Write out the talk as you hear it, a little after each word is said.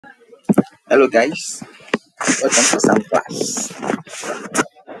Hello guys, welcome to some class.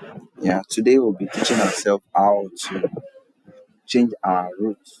 Yeah, today we'll be teaching ourselves how to change our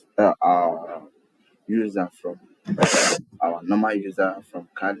root, our user from our normal user from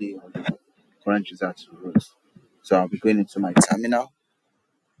Kali or the current user to root. So I'll be going into my terminal.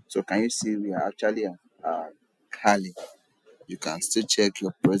 So can you see we are actually at Kali? You can still check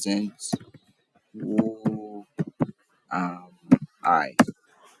your present. Who am I?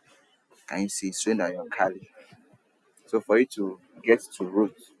 Can you see showing that you're Kali? So for you to get to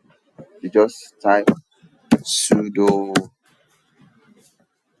root, you just type sudo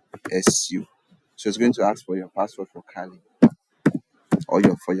su. So it's going to ask for your password for Kali or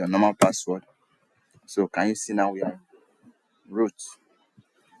your normal password. So can you see now we are in root?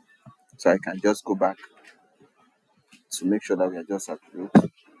 So I can just go back to make sure that we are just at root.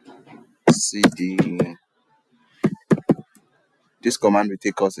 CD. This command will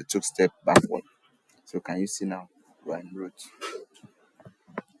take us a 2 step backward. So can you see now we are in root?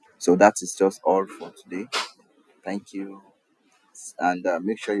 So that is just all for today. Thank you. And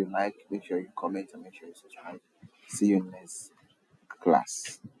make sure you like, make sure you comment, and make sure you subscribe. See you in next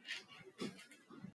class.